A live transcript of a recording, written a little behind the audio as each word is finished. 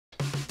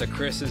The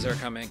Chris's are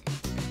coming.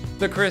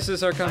 The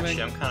Chris's are coming.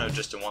 Actually, I'm kind of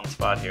just in one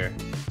spot here.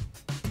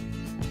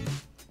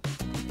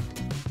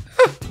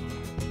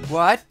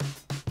 What?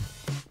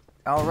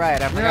 All right,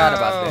 I forgot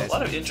about A this.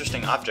 lot of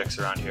interesting objects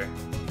around here.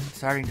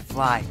 Starting to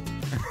fly.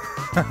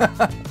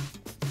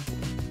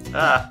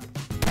 Ah,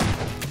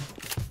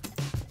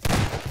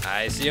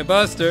 I see a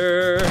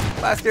Buster.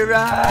 Buster,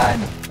 run!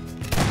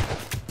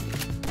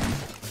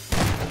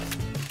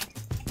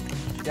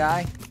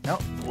 Die? No.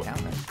 Down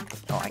there.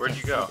 Oh, I Where'd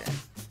can't you go? see that.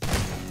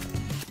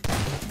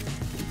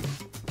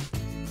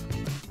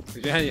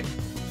 He's behind you.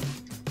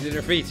 He's at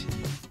your feet.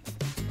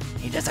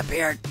 He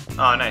disappeared.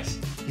 oh, nice.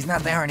 He's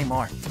not there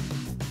anymore.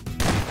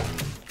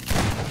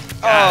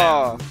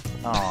 Oh.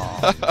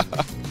 Oh.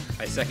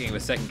 I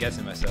was second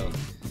guessing myself,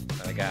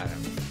 but I got him.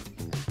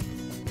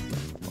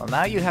 Well,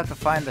 now you have to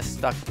find the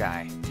stuck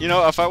guy. You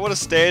know, if I would have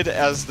stayed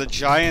as the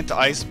giant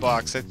ice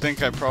box, I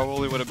think I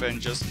probably would have been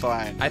just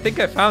fine. I think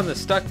I found the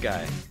stuck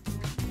guy.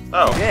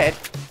 Oh, You did?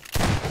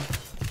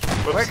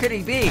 whoops. Where could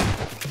he be?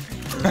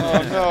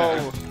 Oh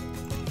no.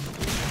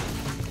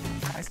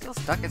 Am I still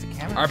stuck as a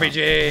camera?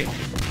 RPG.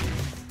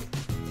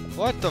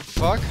 What the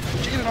fuck?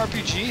 How'd you get an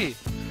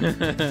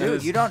RPG?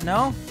 Dude, you don't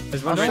know?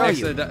 There's one I'll right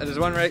show next to you. there's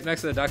one right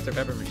next to the Dr.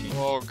 Pepper machine.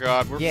 Oh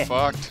god, we're Yeah.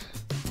 fucked.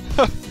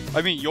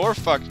 I mean, you're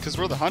fucked because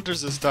we're the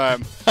hunters this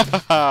time.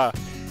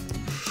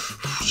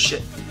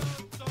 Shit.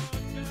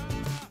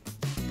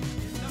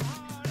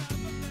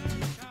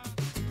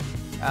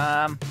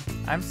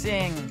 I'm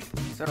seeing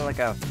sort of like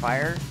a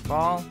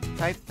fireball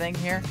type thing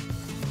here.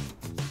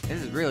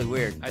 This is really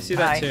weird. I see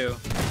that Hi. too.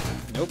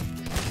 Nope.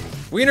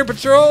 Wiener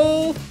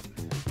Patrol!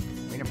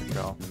 Wiener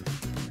Patrol.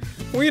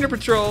 Wiener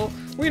Patrol!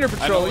 Wiener I know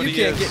Patrol! what You he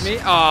can't is. get me!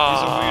 He's a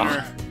Aww.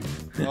 wiener.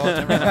 Oh,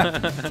 never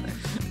mind.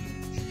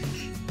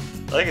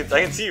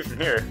 I can see you from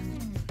here.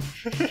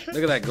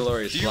 Look at that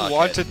glorious Do you blockhead.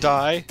 want to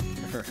die?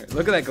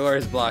 Look at that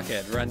glorious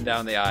blockhead run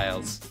down the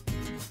aisles.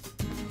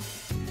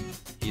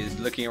 He is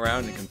looking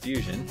around in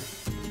confusion,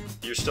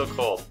 You're still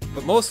cold,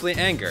 but mostly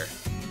anger.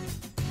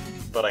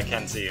 but I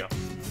can see you.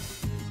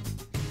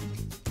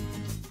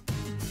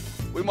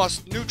 We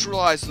must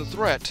neutralize the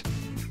threat.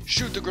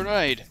 Shoot the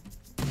grenade.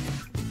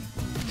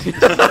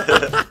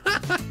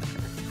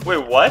 Wait,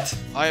 what?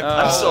 I Oh.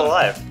 I'm still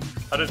alive.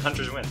 How did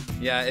hunters win?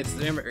 Yeah,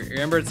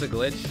 remember it's a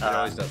glitch. It Ah.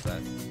 always does that.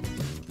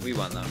 We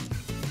won though.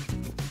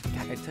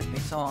 God, it took me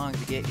so long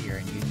to get here,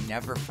 and you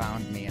never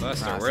found me in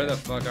Buster, the process. where the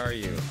fuck are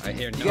you? I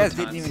hear no You guys taunts.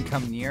 didn't even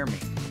come near me.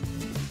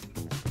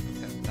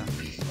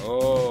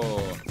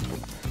 Oh.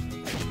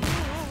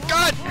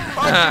 God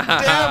fucking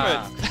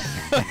damn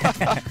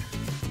it!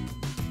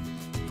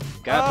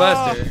 Got Ah,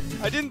 Buster.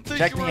 I didn't think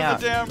Check you were me in out.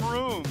 the damn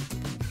room.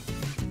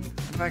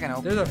 If I can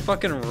open. There's a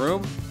fucking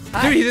room.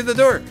 Hi. Dude, he's in the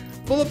door.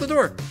 Pull up the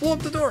door. Pull up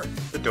the door.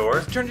 The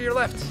door? Turn to your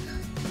left.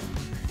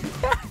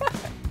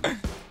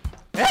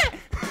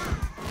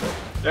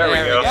 There we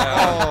go.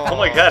 Oh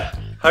my god.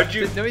 How'd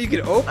you... No, you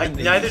can open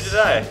these. Neither did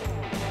I.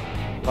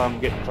 I'm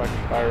getting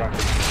fucking fire on.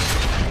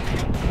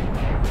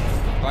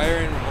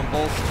 Firing on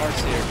both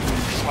parts here.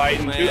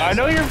 Fighting My two. I ass.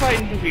 know you're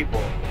fighting two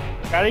people.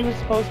 That was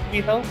supposed to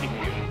be helping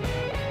you.